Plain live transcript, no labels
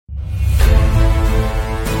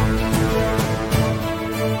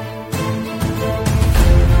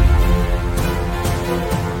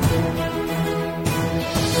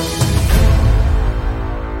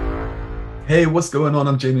Hey, what's going on?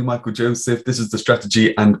 I'm Jamie Michael Joseph. This is the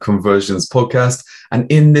Strategy and Conversions podcast.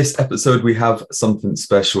 And in this episode, we have something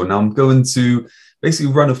special. Now, I'm going to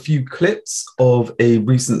basically run a few clips of a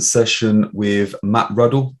recent session with Matt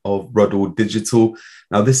Ruddle of Ruddle Digital.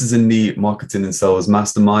 Now, this is in the Marketing and Sales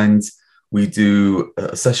Mastermind. We do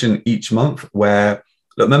a session each month where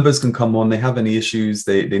members can come on, they have any issues,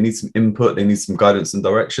 they need some input, they need some guidance and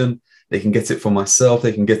direction. They can get it from myself,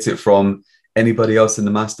 they can get it from anybody else in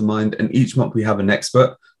the mastermind. And each month we have an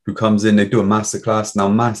expert who comes in, they do a masterclass. Now,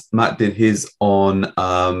 Matt did his on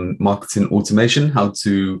marketing automation, how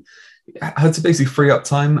to basically free up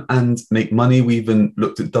time and make money. We even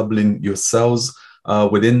looked at doubling your sales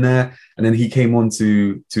within there. And then he came on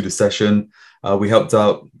to the session. We helped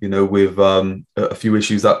out, with a few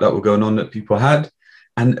issues that were going on that people had.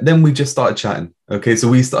 And then we just started chatting. Okay, so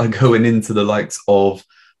we started going into the likes of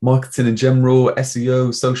marketing in general,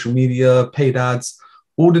 SEO, social media, paid ads,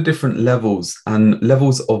 all the different levels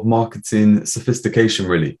of marketing sophistication,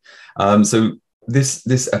 really. So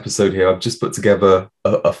this episode here, I've just put together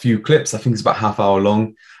a few clips. I think it's about half hour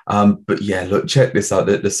long. But yeah, look, check this out.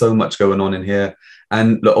 There's so much going on in here.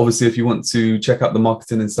 And look, obviously, if you want to check out the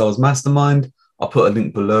Marketing and Sales Mastermind, I'll put a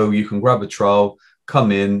link below. You can grab a trial,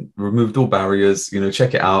 come in, removed all barriers,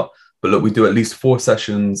 check it out. But look, we do at least 4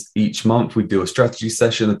 sessions each month. We do a strategy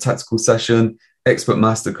session, a tactical session, expert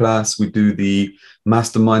masterclass. We do the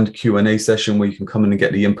mastermind Q&A session where you can come in and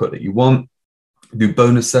get the input that you want. We do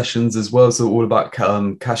bonus sessions as well. So all about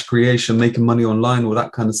cash creation, making money online, all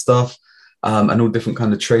that kind of stuff, and all different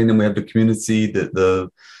kind of training. We have the community, the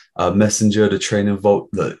messenger, the training vault.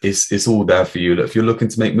 It's all there for you. Look, if you're looking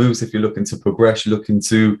to make moves, if you're looking to progress, you're looking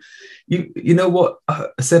to, you know what I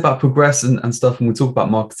say about progress and stuff. When we talk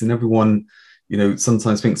about marketing, everyone,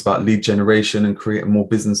 sometimes thinks about lead generation and creating more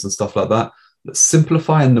business and stuff like that. But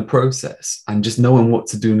simplifying the process and just knowing what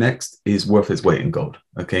to do next is worth its weight in gold.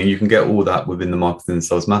 Okay, and you can get all that within the Marketing and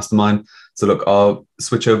Sales Mastermind. So look, I'll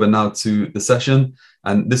switch over now to the session.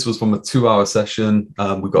 And this was from a 2-hour session.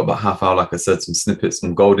 We've got about half hour, like I said, some snippets,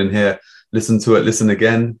 some gold in here. Listen to it, listen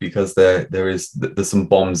again, because there's some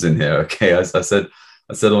bombs in here. Okay, as I said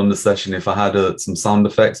on the session, if I had some sound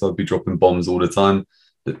effects, I'd be dropping bombs all the time.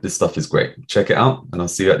 This stuff is great. Check it out, and I'll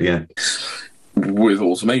see you at the end. With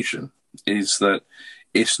automation, is that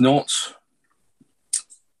it's not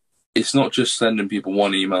just sending people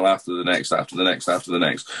one email after the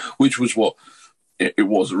next, which was what it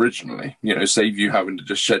was originally. Save you having to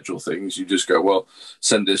just schedule things. You just go, well,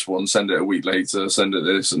 send this one, send it a week later, send it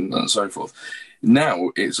this, and so forth.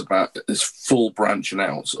 Now it's about this full branching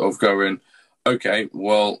out of going, okay,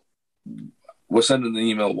 well, we're sending the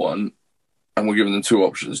email one, and we're giving them 2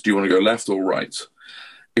 options. Do you want to go left or right?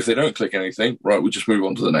 If they don't click anything, right, we just move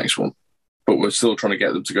on to the next one. But we're still trying to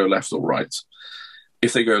get them to go left or right.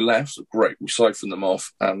 If they go left, great, we siphon them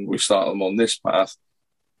off and we start them on this path,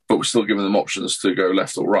 but we're still giving them options to go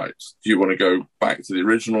left or right. Do you want to go back to the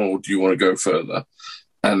original, or do you want to go further?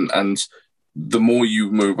 And the more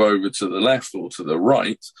you move over to the left or to the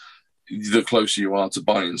right, the closer you are to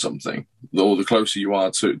buying something, or the closer you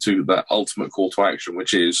are to that ultimate call to action,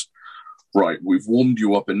 which is, right, we've warmed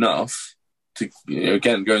you up enough to,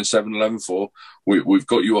 again, going 7-11 for, we've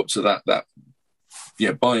got you up to that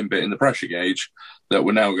buying bit in the pressure gauge that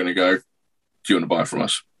we're now going to go, do you want to buy from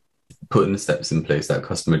us? Putting the steps in place, that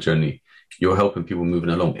customer journey, you're helping people moving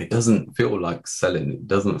along. It doesn't feel like selling. It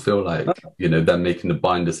doesn't feel like, they're making the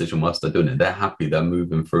buying decision whilst they're doing it. They're happy, they're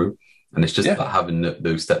moving through. And it's just about having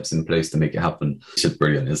those steps in place to make it happen. It's just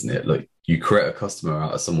brilliant, isn't it? Like, you create a customer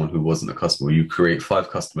out of someone who wasn't a customer. You create 5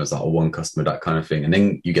 customers out of 1 customer, that kind of thing. And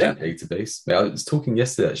then you get a database. I was talking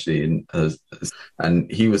yesterday, actually,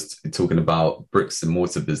 and he was talking about bricks and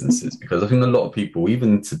mortar businesses, because I think a lot of people,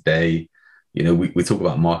 even today, we talk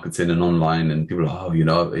about marketing and online, and people are,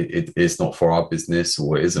 it's not for our business,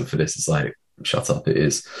 or it isn't for this. It's like, shut up, it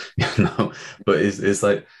is. But it's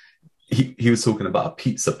like, he was talking about a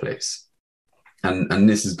pizza place. And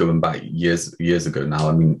this is going back years ago now.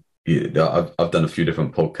 I mean, I've done a few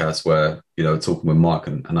different podcasts where, talking with Mark,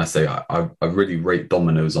 and I say I really rate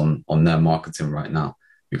Domino's on their marketing right now,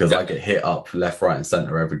 because I get hit up left, right, and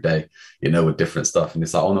center every day, with different stuff. And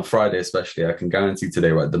it's like, on a Friday especially, I can guarantee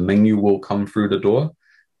today, right, the menu will come through the door,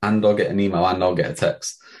 and I'll get an email, and I'll get a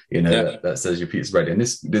text, that says your pizza's ready. And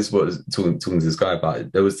this was talking to this guy about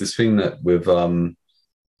it. There was this thing that with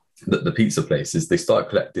the pizza places, they started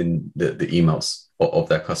collecting the emails of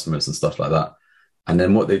their customers and stuff like that. And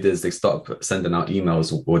then what they did is they started sending out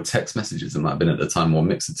emails or text messages, it might have been at the time, or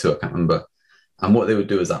mix of 2, I can't remember. And what they would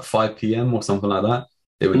do is at 5 p.m. or something like that,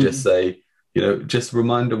 they would just say, just a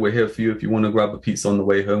reminder, we're here for you. If you want to grab a pizza on the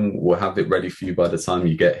way home, we'll have it ready for you by the time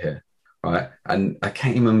you get here. right? And I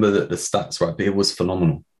can't remember the stats, right? But it was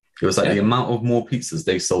phenomenal. It was like the amount of more pizzas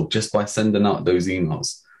they sold just by sending out those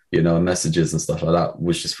emails, you know, messages and stuff like that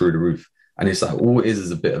was just through the roof. And it's like all it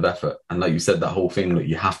is a bit of effort. And like you said, that whole thing that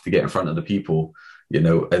you have to get in front of the people, you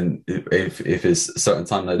know, and if it's a certain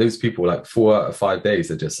time, like those people, like 4 out of 5 days,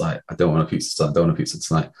 they're just like, I don't want a pizza tonight, I don't want a pizza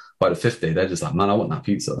tonight. By the 5th day, they're just like, man, I want that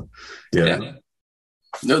pizza. Yeah.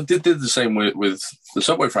 No, did the same with the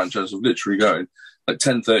Subway franchise of literally going at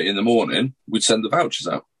 10:30 in the morning, we'd send the vouchers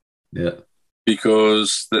out. Yeah.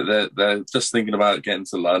 Because they're just thinking about getting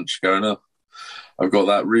to lunch, going, oh, I've got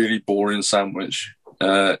that really boring sandwich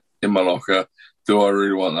in my locker. Do I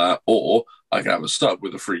really want that? Or I can have a sub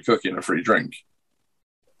with a free cookie and a free drink.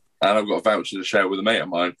 And I've got a voucher to share with a mate of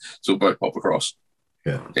mine, so we'll both pop across.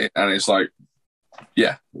 Yeah. And it's like,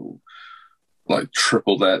 yeah, like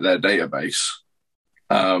triple their database.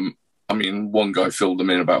 I mean, one guy filled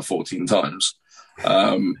them in about 14 times.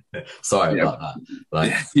 Sorry about that.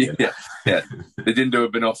 Like, yeah. They didn't do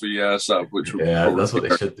a Banoffee sub, which that's what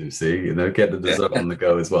they should do. See, you know, get the dessert on the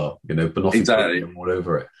go as well. You know, Banoffee exactly all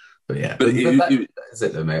over it. But yeah, but that is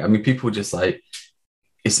it though, mate. I mean, people just like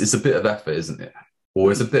it's a bit of effort, isn't it?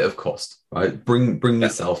 Or it's a bit of cost, right? Bring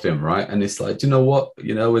yourself in, right? And it's like, do you know what,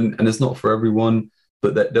 you know, and it's not for everyone,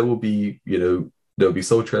 but that there will be, you know, there'll be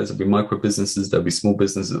sole traders, there'll be micro businesses, there'll be small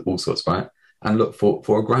businesses, all sorts, right? And look, for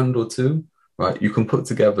 $1,000 or $2,000, right? You can put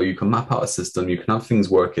together, you can map out a system, you can have things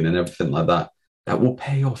working and everything like that. That will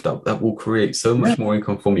pay off. That will create so much more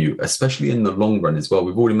income from you, especially in the long run as well.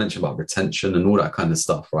 We've already mentioned about retention and all that kind of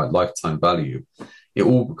stuff, right? Lifetime value. It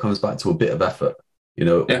all comes back to a bit of effort, you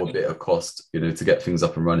know, or a bit of cost, you know, to get things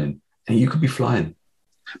up and running. And you could be flying.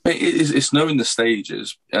 It's knowing the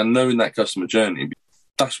stages and knowing that customer journey.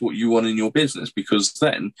 That's what you want in your business, because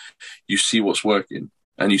then you see what's working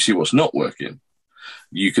and you see what's not working.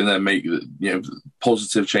 You can then make, you know,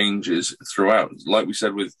 positive changes throughout. Like we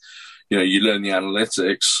said with, you know, you learn the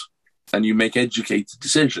analytics and you make educated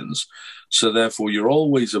decisions. So therefore you're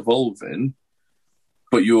always evolving,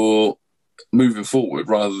 but you're moving forward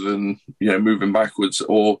rather than, you know, moving backwards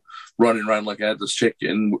or running around like a headless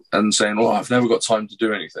chicken and saying, oh, I've never got time to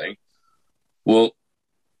do anything. Well,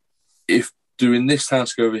 if doing this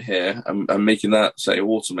task over here and making that, say,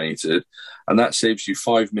 automated, and that saves you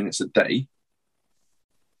 5 minutes a day,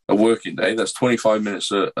 a working day, that's 25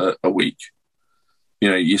 minutes a week. You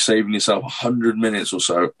know, you're saving yourself 100 minutes or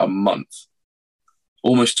so a month,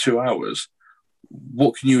 almost 2 hours.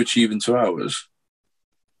 What can you achieve in 2 hours?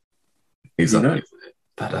 Exactly.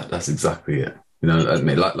 You know? That's exactly it. You know, I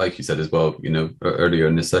mean, like you said as well, you know, earlier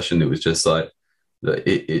in this session, it was just like,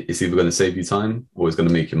 it's either going to save you time or it's going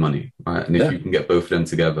to make you money, right? And if you can get both of them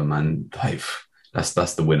together, man, life, that's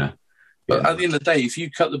the winner. But at the end of the day, if you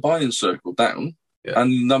cut the buying circle down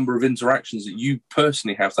and the number of interactions that you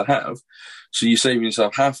personally have to have, so you're saving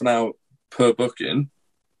yourself half an hour per booking,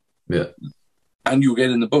 and you're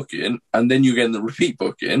getting the booking, and then you're getting the repeat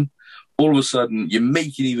booking, all of a sudden you're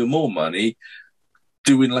making even more money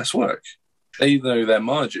doing less work. They know their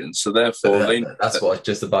margins, so therefore that's what I was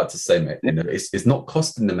just about to say, mate. You know, it's not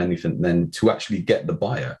costing them anything then to actually get the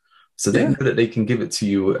buyer, so they know that they can give it to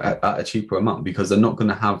you at a cheaper amount, because they're not going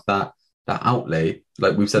to have that outlay.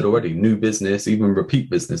 Like we've said already, new business, even repeat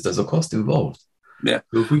business, there's a cost involved. Yeah,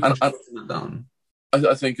 so if we can it down,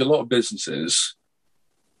 I think a lot of businesses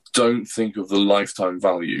don't think of the lifetime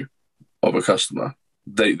value of a customer.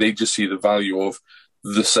 They just see the value of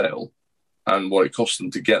the sale and what it costs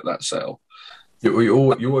them to get that sale. You're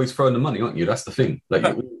always throwing the money, aren't you? That's the thing.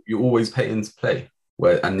 Like you're always paying to play.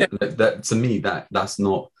 That to me, that's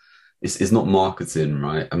not. It's not marketing,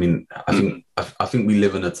 right? I mean, I think we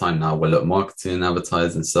live in a time now where look, marketing,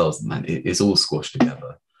 advertising, sales, man, it's all squashed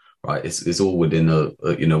together, right? It's all within a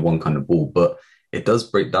you know, one kind of ball, but it does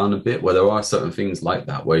break down a bit where there are certain things like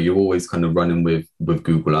that where you're always kind of running with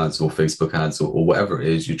Google ads or Facebook ads or whatever it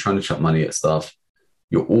is. You're trying to chuck money at stuff.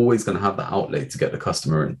 You're always going to have that outlay to get the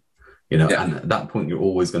customer in, you know, and at that point, you're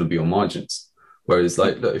always going to be on margins. Whereas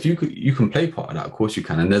like, look, if you can play part of that, of course you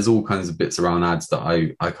can. And there's all kinds of bits around ads that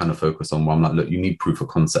I kind of focus on where I'm like, look, you need proof of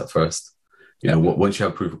concept first. You know, once you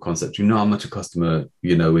have proof of concept, you know how much a customer,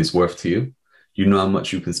 you know, is worth to you. You know how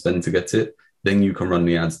much you can spend to get it. Then you can run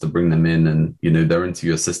the ads to bring them in and, you know, they're into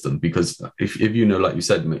your system. Because if you know, like you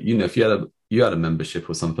said, you know, if you had a membership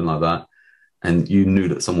or something like that, and you knew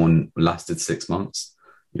that someone lasted 6 months,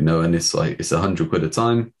 you know, and it's like, it's 100 quid a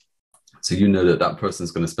time. So you know that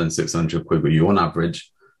person's going to spend 600 quid with you on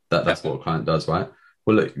average. That's what a client does, right?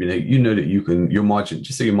 Well, look, you know that you can, your margin,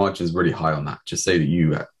 just say your margin is really high on that. Just say that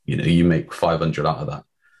you make 500 out of that.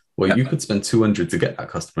 Well, you could spend 200 to get that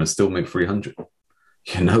customer and still make 300.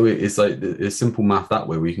 It's like it's simple math that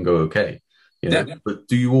way where you can go, okay, Yeah. but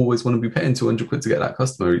do you always want to be paying 200 quid to get that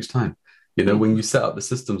customer each time? When you set up the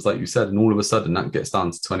systems, like you said, and all of a sudden that gets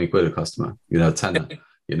down to 20 quid a customer, tenner,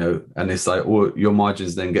 and it's like, or your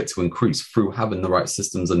margins then get to increase through having the right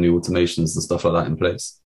systems and the automations and stuff like that in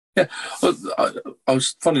place. Yeah. Well, I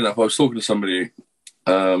was, funny enough, I was talking to somebody,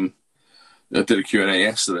 I did a Q&A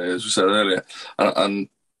yesterday, as we said earlier, and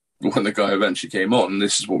when the guy eventually came on,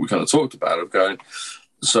 this is what we kind of talked about, of going,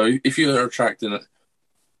 so if you're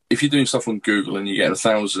doing stuff on Google and you get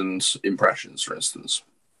 1,000 impressions, for instance,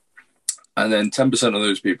 and then 10% of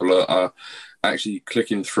those people are actually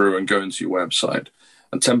clicking through and going to your website,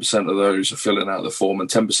 and 10% of those are filling out the form, and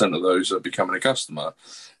 10% of those are becoming a customer,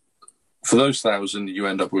 for those 1,000, you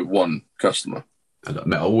end up with one customer.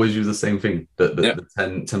 I always use the same thing, the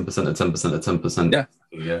 10% of 10% of 10%.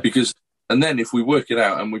 Yeah. Because, and then if we work it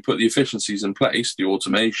out and we put the efficiencies in place, the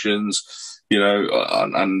automations,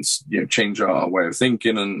 and change our way of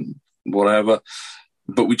thinking and whatever,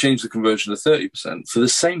 but we change the conversion to 30%, for the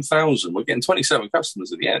same 1,000, we're getting 27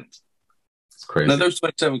 customers at the end. It's crazy. Now, those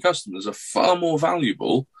 27 customers are far more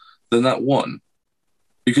valuable than that one.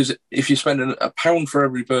 Because if you're spending £1 for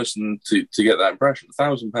every person to get that impression,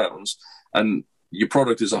 £1,000, and your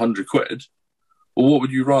product is 100 quid, well, what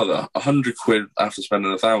would you rather? 100 quid after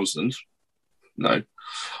spending 1,000? No.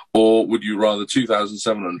 Or would you rather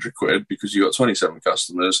 2,700 quid because you got 27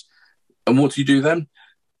 customers? And what do you do then?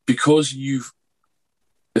 Because you've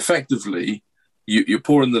effectively, you're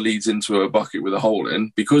pouring the leads into a bucket with a hole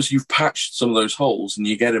in, because you've patched some of those holes and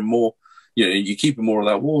you're getting more, you're keeping more of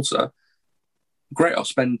that water. Great, I'll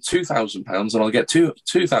spend £2,000 and I'll get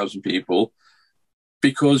 2,000 people,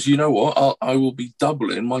 because you know what? I will be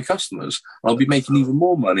doubling my customers. I'll be making even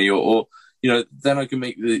more money, or then I can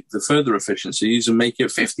make the further efficiencies and make it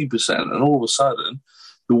 50%. And all of a sudden,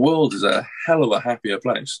 the world is a hell of a happier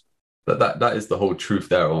place. But that is the whole truth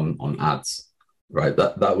there on ads, right?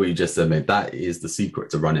 That what you just said, mate, that is the secret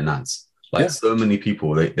to running ads. So many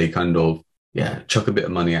people, they kind of, chuck a bit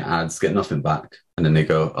of money at ads, get nothing back. And then they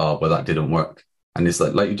go, oh, well, that didn't work. And it's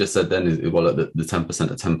like you just said then, the 10%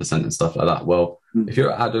 of 10% and stuff like that. Well, if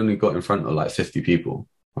your ad only got in front of like 50 people,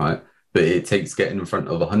 right, but it takes getting in front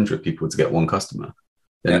of 100 people to get one customer,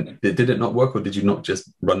 then did it not work, or did you not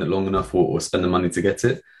just run it long enough or spend the money to get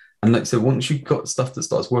it? And so once you've got stuff that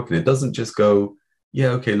starts working, it doesn't just go,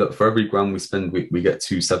 okay, look, for every grand we spend, we get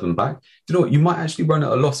 2.7 back. Do you know what? You might actually run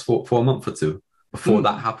at a loss for a month or two before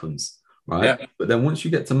that happens. Right. Yeah. But then once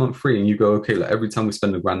you get to month 3 and you go, okay, like every time we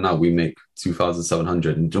spend £1,000 now, we make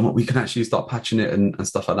 2,700. And do you know what? We can actually start patching it and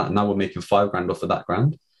stuff like that. And now we're making £5,000 off of that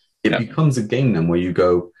grand. It becomes a game then where you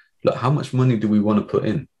go, look, how much money do we want to put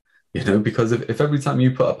in? Because if every time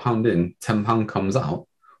you put £1 in, £10 comes out,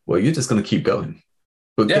 well, you're just going to keep going.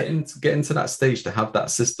 But getting to that stage to have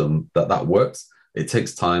that system that works, it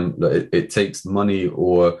takes time. It takes money,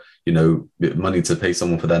 or money to pay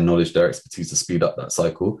someone for their knowledge, their expertise to speed up that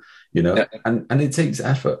cycle. And it takes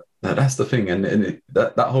effort. That's the thing, and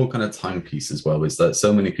that whole kind of timepiece as well is that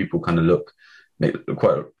so many people kind of make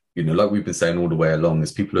quite, like we've been saying all the way along,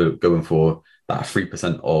 is people are going for that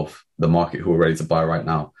 3% of the market who are ready to buy right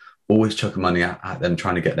now, always chucking money at them,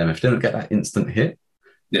 trying to get them. If they don't get that instant hit,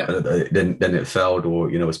 then it failed,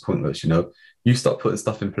 or it's pointless. You start putting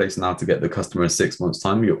stuff in place now to get the customer in 6 months'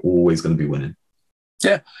 time, you're always going to be winning.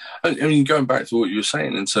 Yeah, I mean, going back to what you were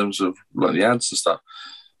saying in terms of like the ads and stuff,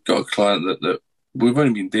 got a client that we've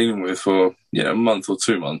only been dealing with for a month or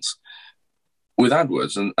 2 months with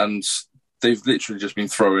AdWords, and they've literally just been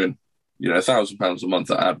throwing £1,000 a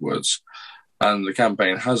month at AdWords, and the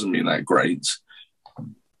campaign hasn't been that great.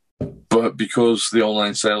 But because the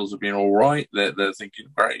online sales have been all right, they're thinking,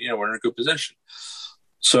 great, we're in a good position.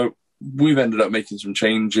 So we've ended up making some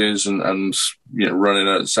changes and running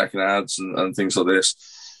out second ads and things like this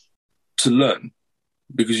to learn,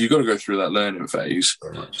 because you've got to go through that learning phase,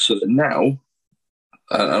 so that now,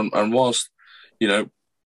 and whilst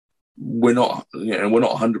we're not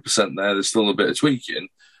 100% there, there's still a bit of tweaking,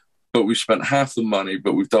 but we've spent half the money,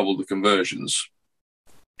 but we've doubled the conversions.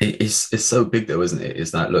 It's so big though, isn't it? Is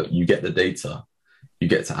that, look, you get the data, you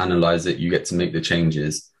get to analyze it, you get to make the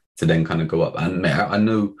changes to then kind of go up. And mate, I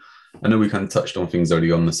know we kind of touched on things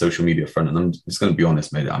early on the social media front, and I'm just going to be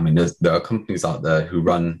honest, mate. I mean, there are companies out there who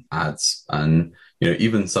run ads, and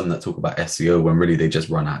even some that talk about SEO when really they just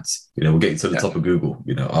run ads. We'll get you to the top of Google.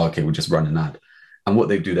 Okay, we'll just run an ad, and what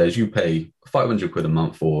they do there is you pay 500 quid a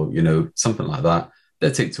month or something like that. They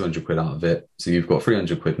take 200 quid out of it, so you've got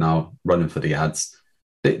 300 quid now running for the ads.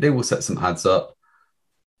 They will set some ads up.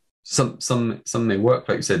 Some may work,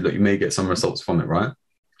 like you said. Look, you may get some results from it, right?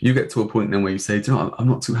 You get to a point then where you say, do you know, I'm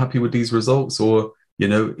not too happy with these results, or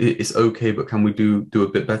it's okay, but can we do a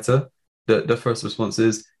bit better? The first response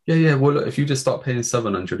is, yeah. Well, look, if you just start paying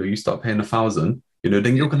 700 or you start paying 1,000,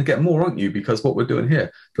 then you're going to get more, aren't you? Because what we're doing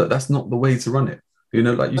here, but that's not the way to run it.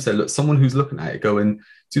 Like you said, look, someone who's looking at it going,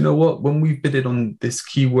 do you know what? When we've bidded on this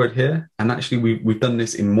keyword here, and actually we've done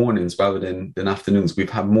this in mornings rather than afternoons, we've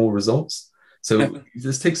had more results. So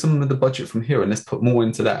let's take some of the budget from here and let's put more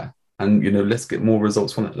into that. And let's get more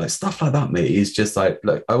results from it. Like stuff like that, mate, is just like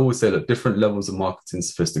I always say, look, different levels of marketing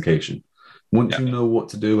sophistication. Once you know what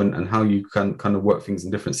to do and how you can kind of work things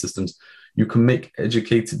in different systems, you can make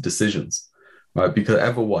educated decisions, right? Because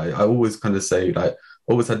otherwise, I always kind of say, like,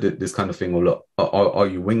 always had this kind of thing, or look, are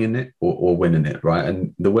you winging it or winning it, right?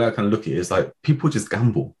 And the way I kind of look at it is like people just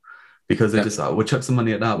gamble because they're just like, we'll chuck some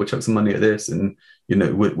money at that, we'll chuck some money at this, and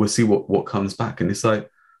we'll see what comes back. And it's like,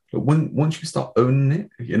 once you start owning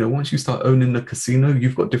it, once you start owning the casino,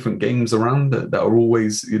 you've got different games around that are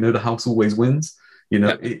always, the house always wins.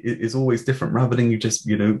 It's always different rather than you just,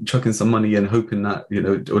 chucking some money and hoping that,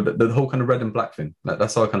 or the whole kind of red and black thing.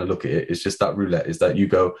 That's how I kind of look at it. It's just that roulette is that you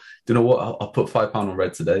go, do you know what? I'll put £5 on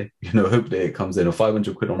red today, hope that it comes in, or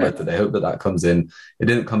 500 quid on red today, hope that comes in. It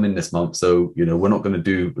didn't come in this month. So, we're not going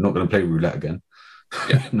to play roulette again.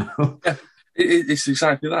 Yeah. It's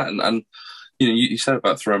exactly that. And you said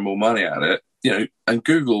about throwing more money at it, and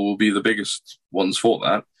Google will be the biggest ones for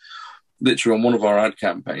that. Literally on one of our ad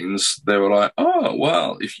campaigns, they were like, oh,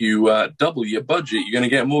 well, if you double your budget, you're going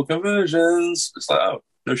to get more conversions. It's like, oh,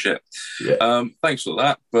 no shit. Yeah. Thanks for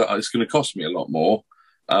that, but it's going to cost me a lot more.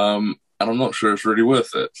 And I'm not sure it's really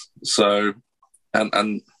worth it. So,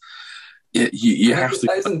 and you have to...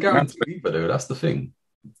 That isn't guaranteed either, though. That's the thing.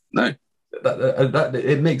 No. That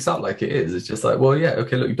it makes out like it is. It's just like, well, yeah,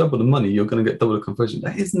 okay, look, you double the money, you're going to get double the conversion.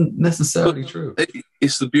 That isn't necessarily true.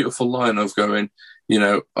 It's the beautiful line of going,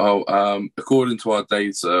 according to our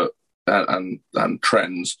data and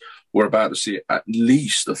trends, we're about to see at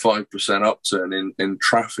least a 5% upturn in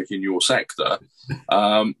traffic in your sector.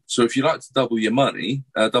 So if you like to double your money,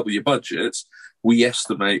 double your budget, we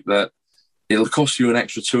estimate that it'll cost you an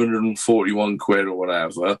extra 241 quid or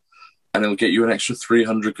whatever, and it'll get you an extra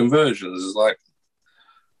 300 conversions. It's like,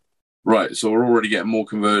 right, so we're already getting more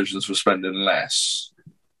conversions for spending less.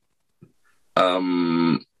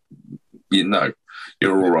 You're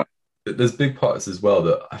all right. There's big parts as well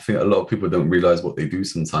that I think a lot of people don't realize what they do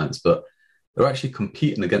sometimes, but they're actually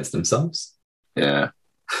competing against themselves. Yeah.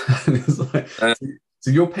 It's like,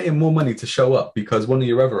 so you're paying more money to show up because one of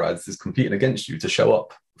your other ads is competing against you to show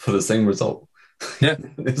up for the same result. Yeah.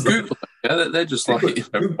 Google, they're just like,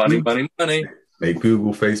 money. Mate,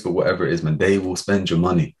 Google, Facebook, whatever it is, man, they will spend your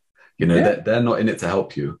money. They're not in it to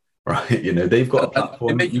help you, right? They've got a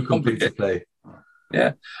platform you can pay to play.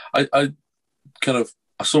 Yeah.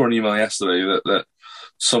 I saw an email yesterday that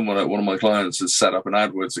someone at one of my clients had set up an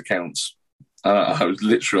AdWords account. I was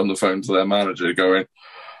literally on the phone to their manager going,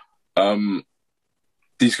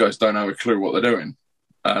 these guys don't have a clue what they're doing.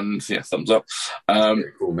 And yeah, thumbs up.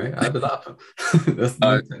 Cool, mate. How did that happen? That's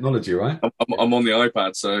new technology, right? I'm on the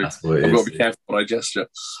iPad, so I've got to be careful when I gesture.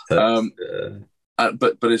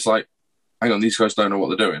 But it's like, hang on, these guys don't know what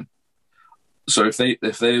they're doing. So if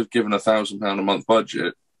they've given £1,000 a month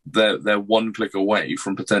budget, they're one click away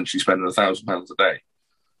from potentially spending £1,000 a day.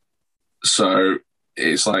 So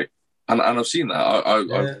it's like, and I've seen that.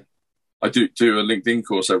 I do a LinkedIn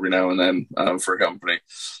course every now and then for a company,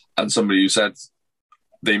 and somebody who said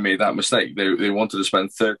they made that mistake. They wanted to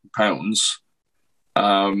spend £30,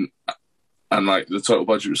 and like the total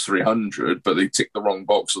budget was 300, but they ticked the wrong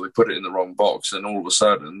box, or they put it in the wrong box, and all of a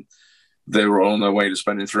sudden they were on their way to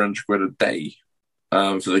spending 300 quid a day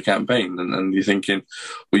for the campaign. And you're thinking,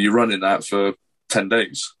 well, you're running that for 10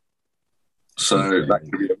 days. So that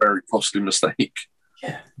could be a very costly mistake.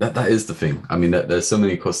 Yeah, that is the thing. I mean, there's so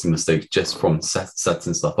many costly mistakes just from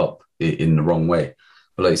setting stuff up in the wrong way.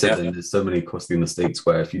 But like you said, then there's so many costly mistakes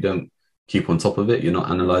where if you don't keep on top of it, you're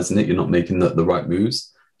not analysing it, you're not making the right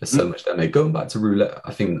moves. There's so much that made. Going back to roulette,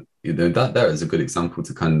 I think that there is a good example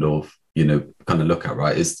to kind of look at,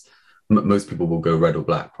 right? Is most people will go red or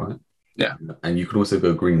black, right? Yeah. And you could also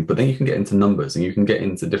go green, but then you can get into numbers and you can get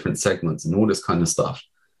into different segments and all this kind of stuff.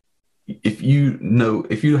 If you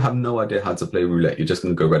have no idea how to play roulette, you're just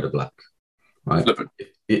going to go red or black, right?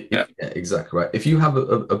 Yeah, exactly right. If you have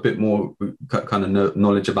a bit more kind of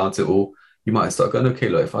knowledge about it all, you might start going, okay,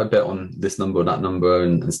 look, if I bet on this number or that number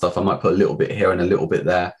and stuff, I might put a little bit here and a little bit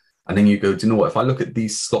there. And then you go, do you know what? If I look at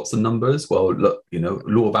these slots of numbers, well, look,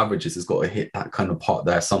 law of averages has got to hit that kind of part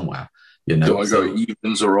there somewhere. Do I go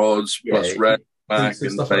evens or odds plus red, back,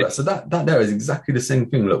 and stuff like that? So that there is exactly the same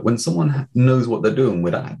thing. Look, when someone knows what they're doing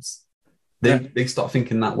with ads, they start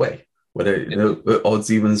thinking that way. whether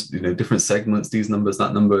odds, evens, different segments, these numbers,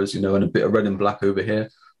 that numbers, and a bit of red and black over here.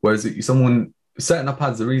 Whereas someone setting up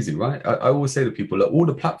ads are easy, right? I always say to people that all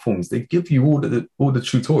the platforms, they give you all the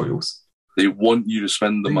tutorials. They want you to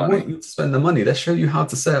spend the money. They want you to spend the money. They show you how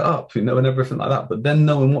to set it up, and everything like that. But then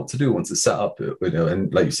knowing what to do once it's set up,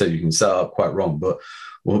 and like you said, you can set up quite wrong. But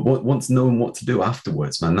once knowing what to do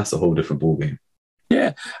afterwards, man, that's a whole different ballgame.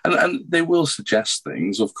 Yeah, and they will suggest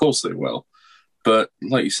things. Of course they will. But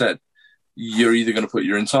like you said, you're either going to put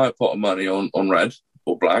your entire pot of money on red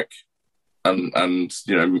or black and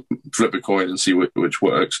flip a coin and see which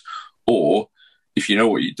works. Or if you know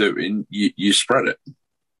what you're doing, you spread it.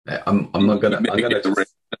 I'm not gonna.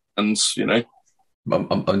 I'm just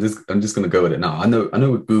gonna go with it now. I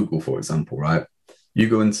know with Google, for example, right? You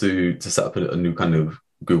go into to set up a new kind of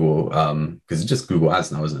Google, because it's just Google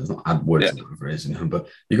Ads now, isn't it? It's not AdWords or whatever it is, But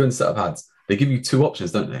you go and set up ads. They give you two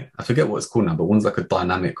options, don't they? I forget what it's called now, but one's like a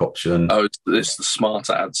dynamic option. Oh, it's the smart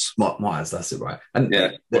ads. Smart ads, that's it, right? And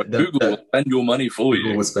Google will spend your money for you.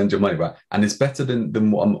 Google will spend your money, right? And it's better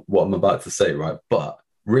than what I'm about to say, right? But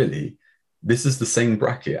really, this is the same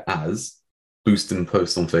bracket as boosting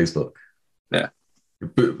posts on Facebook. Yeah.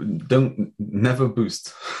 Never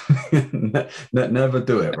boost. Never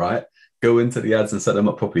do it, right? Go into the ads and set them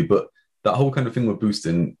up properly. But that whole kind of thing with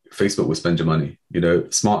boosting, Facebook will spend your money.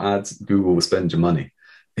 Smart ads, Google will spend your money.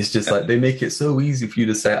 It's just like they make it so easy for you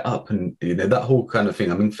to set up, and that whole kind of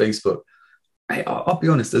thing. I mean, Facebook, I'll be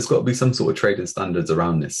honest, there's got to be some sort of trading standards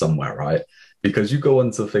around this somewhere, right? Because you go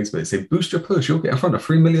onto Facebook and say, boost your post, you'll get in front of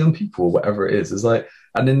 3 million people, or whatever it is. It's like,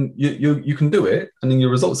 and then you can do it, and then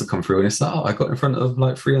your results will come through, and it's like, I got in front of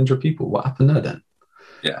like 300 people. What happened there then?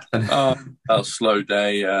 Yeah. That was a slow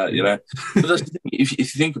day, But that's the thing, if you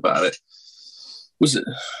think about it, was it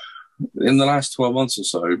in the last 12 months or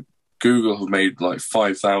so, Google have made like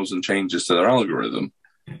 5,000 changes to their algorithm.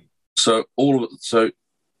 So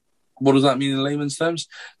what does that mean in layman's terms?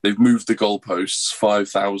 They've moved the goalposts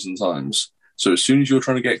 5,000 times. So as soon as you're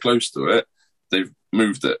trying to get close to it, they've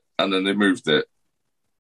moved it, and then they moved it.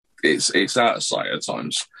 It's out of sight at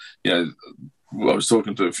times. I was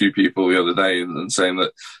talking to a few people the other day and saying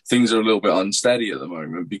that things are a little bit unsteady at the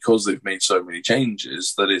moment because they've made so many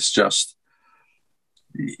changes that it's just,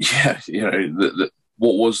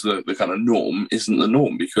 what was the kind of norm isn't the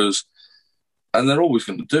norm, because, and they're always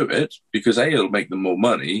going to do it because A, it'll make them more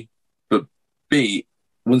money, but B,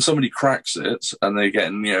 when somebody cracks it and they're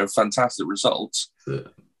getting, fantastic results,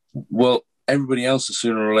 well, everybody else is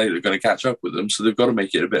sooner or later going to catch up with them, so they've got to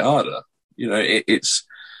make it a bit harder. It's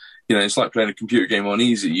like playing a computer game on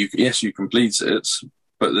easy. You complete it,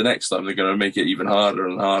 but the next time they're going to make it even harder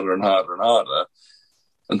and harder and harder and harder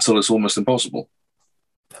until it's almost impossible.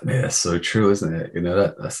 Yeah, that's so true, isn't it?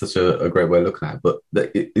 That's such a great way of looking at it. But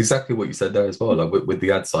exactly what you said there as well, like with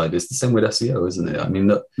the ad side, it's the same with SEO, isn't it? I mean,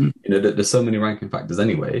 there's so many ranking factors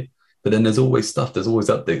anyway, but then there's always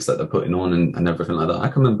updates that they're putting on and everything like that. I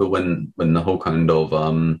can remember when the whole kind of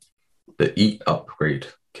the EAT upgrade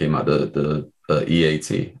came out, the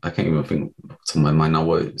EAT. I can't even think to my mind now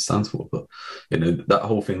what it stands for, but that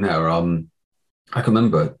whole thing there. I can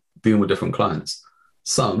remember dealing with different clients.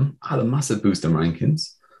 Some had a massive boost in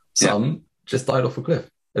rankings. Some just died off a cliff.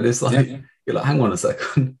 And it's like, you're like, hang on a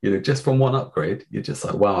second, just from one upgrade, you're just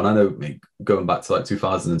like, wow. And I know, going back to like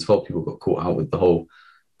 2012, people got caught out with the whole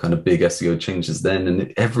kind of big SEO changes then.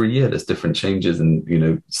 And every year there's different changes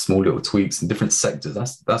and, small little tweaks in different sectors.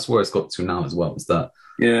 That's where it's got to now as well, is that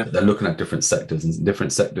they're looking at different sectors, and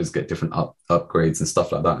different sectors get different upgrades and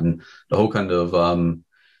stuff like that. And the whole kind of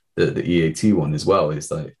the EAT one as well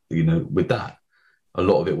is like, with that, a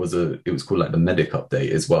lot of it was called like the medic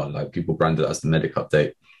update as well. Like people branded it as the medic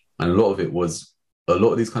update. And a lot of it was a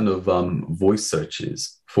lot of these kind of voice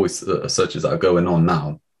searches that are going on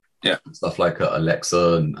now. Yeah. Stuff like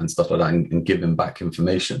Alexa and stuff like that, and giving back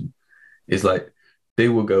information is like, they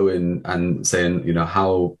will go in and saying,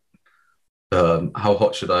 how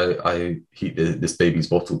hot should I heat this baby's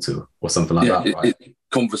bottle to, or something like that, right?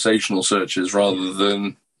 Conversational searches rather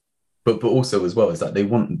than... But also as well is that they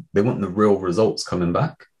want the real results coming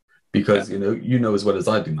back, because as well as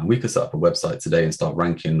I do, man, we could set up a website today and start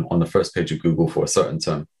ranking on the first page of Google for a certain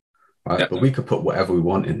term, right? But we could put whatever we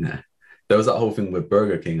want in there. There was that whole thing with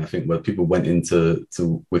Burger King, I think, where people went into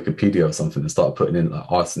Wikipedia or something and started putting in like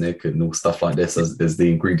arsenic and all stuff like this as the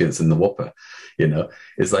ingredients in the Whopper.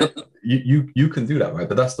 It's like you can do that, right?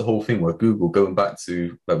 But that's the whole thing where Google, going back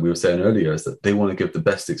to like we were saying earlier, is that they want to give the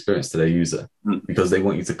best experience to their user, because they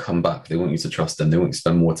want you to come back, they want you to trust them, they want you to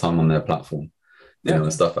spend more time on their platform,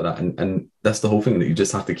 and stuff like that. And that's the whole thing, that you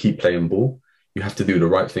just have to keep playing ball. You have to do the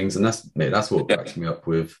right things, and that's what cracks me up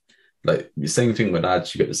with Like the same thing with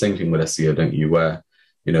ads, you get the same thing with SEO, don't you? Where,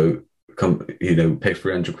 you know, pay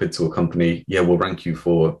 300 quid to a company. Yeah, we'll rank you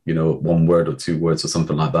for, one word or two words or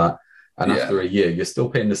something like that. And Yeah. after a year, you're still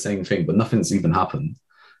paying the same thing, but nothing's even happened.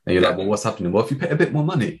 And you're like, well, what's happening? Well, if you pay a bit more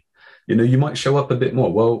money, you might show up a bit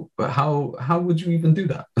more. Well, but how would you even do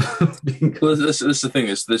that? Well, this is the thing.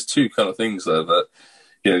 There's two kind of things there that,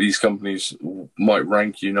 these companies might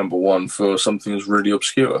rank you number one for something that's really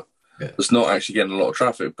obscure. Yeah. That's not actually getting a lot of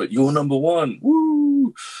traffic, but you're number one.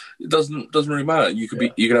 Woo! It doesn't really matter. You could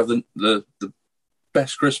be, you could have the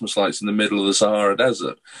best Christmas lights in the middle of the Sahara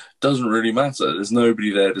Desert. Doesn't really matter. There's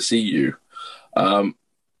nobody there to see you. And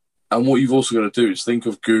what you've also got to do is think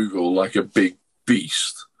of Google like a big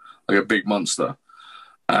beast, like a big monster,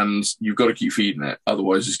 and you've got to keep feeding it.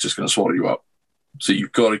 Otherwise, it's just going to swallow you up. So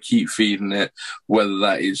you've got to keep feeding it, whether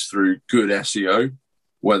that is through good SEO,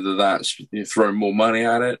 whether that's throwing more money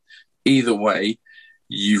at it. Either way,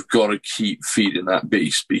 you've got to keep feeding that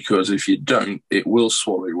beast, because if you don't, it will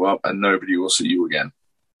swallow you up and nobody will see you again.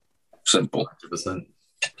 Simple. 100%.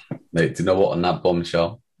 Mate, do you know what? On that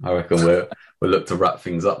bombshell, I reckon we'll look to wrap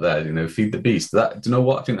things up there. Feed the beast. That, do you know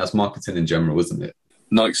what? I think that's marketing in general, isn't it?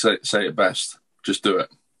 Nike say it best. Just do it.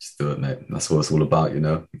 Just do it, mate. That's what it's all about,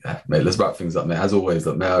 Yeah, mate, let's wrap things up, mate. As always,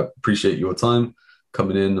 mate, I appreciate your time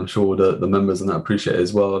coming in. I'm sure the members and that appreciate it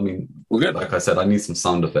as well. I mean, like I said, I need some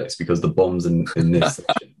sound effects because the bombs in this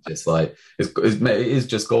section, just like it is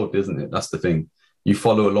just gold, isn't it? That's the thing. You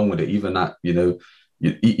follow along with it, even at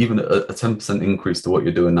even a 10% increase to what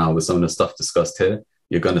you're doing now with some of the stuff discussed here.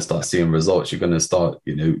 You're going to start seeing results. You're going to start,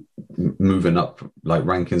 moving up like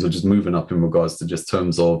rankings, or just moving up in regards to just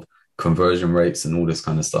terms of conversion rates and all this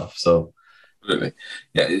kind of stuff. So, really,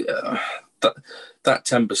 yeah. That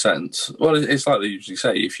 10%, well, it's like they usually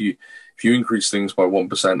say, if you increase things by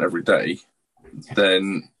 1% every day,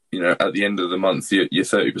 then at the end of the month you're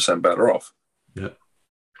 30% better off. Yeah.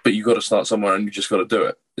 But you've got to start somewhere, and you just got to do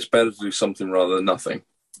it. It's better to do something rather than nothing.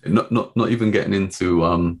 Not even getting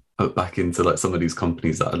into back into like some of these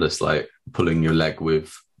companies that are just like pulling your leg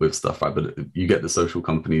with stuff, right? But you get the social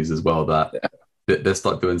companies as well that. Yeah. They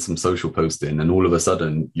start doing some social posting, and all of a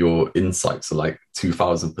sudden your insights are like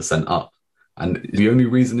 2,000% up. And the only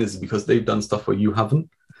reason is because they've done stuff where you haven't.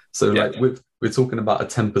 So we're talking about a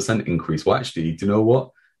 10% increase. Well, actually, do you know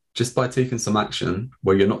what? Just by taking some action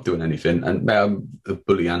where you're not doing anything, and the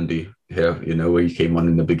bully Andy here, where he came on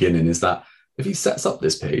in the beginning, is that if he sets up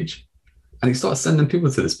this page and he starts sending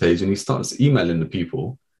people to this page and he starts emailing the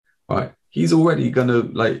people, right? He's already going to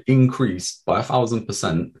like increase by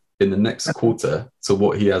 1,000% in the next quarter to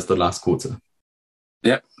what he has the last quarter.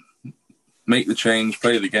 Yep. Make the change,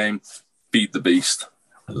 play the game, beat the beast.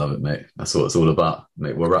 I love it, mate. That's what it's all about.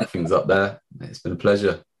 Mate, we'll wrap things up there. It's been a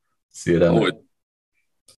pleasure. See you then.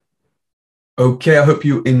 Okay, I hope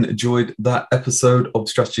you enjoyed that episode of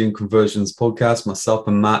Strategy and Conversions podcast. Myself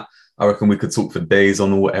and Matt, I reckon we could talk for days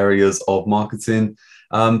on all areas of marketing.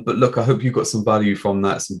 But look, I hope you got some value from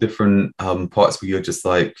that, some different parts where you're just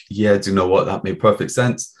like, yeah, do you know what? That made perfect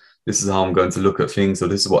sense. This is how I'm going to look at things, or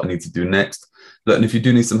this is what I need to do next. Look, and if you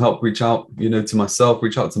do need some help, reach out, to myself,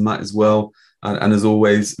 reach out to Matt as well. And as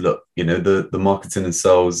always, look, the marketing and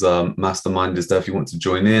sales mastermind is there if you want to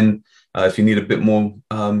join in. If you need a bit more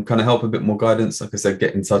kind of help, a bit more guidance, like I said,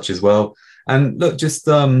 get in touch as well. And look, just,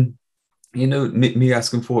 me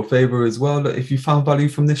asking for a favor as well. Look, if you found value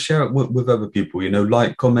from this, share it with other people,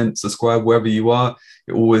 like, comment, subscribe, wherever you are.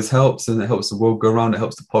 It always helps, and it helps the world go around. It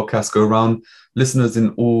helps the podcast go around. Listeners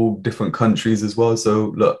in all different countries as well.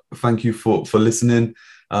 So look, thank you for listening.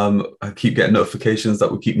 I keep getting notifications that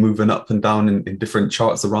we keep moving up and down in different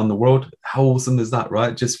charts around the world. How awesome is that,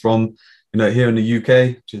 right? Just from, here in the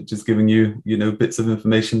UK, just giving you, bits of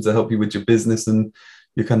information to help you with your business and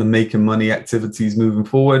your kind of making money activities moving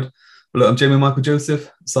forward. Well, look, I'm Jamie Michael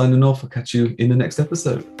Joseph signing off. I'll catch you in the next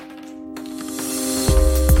episode.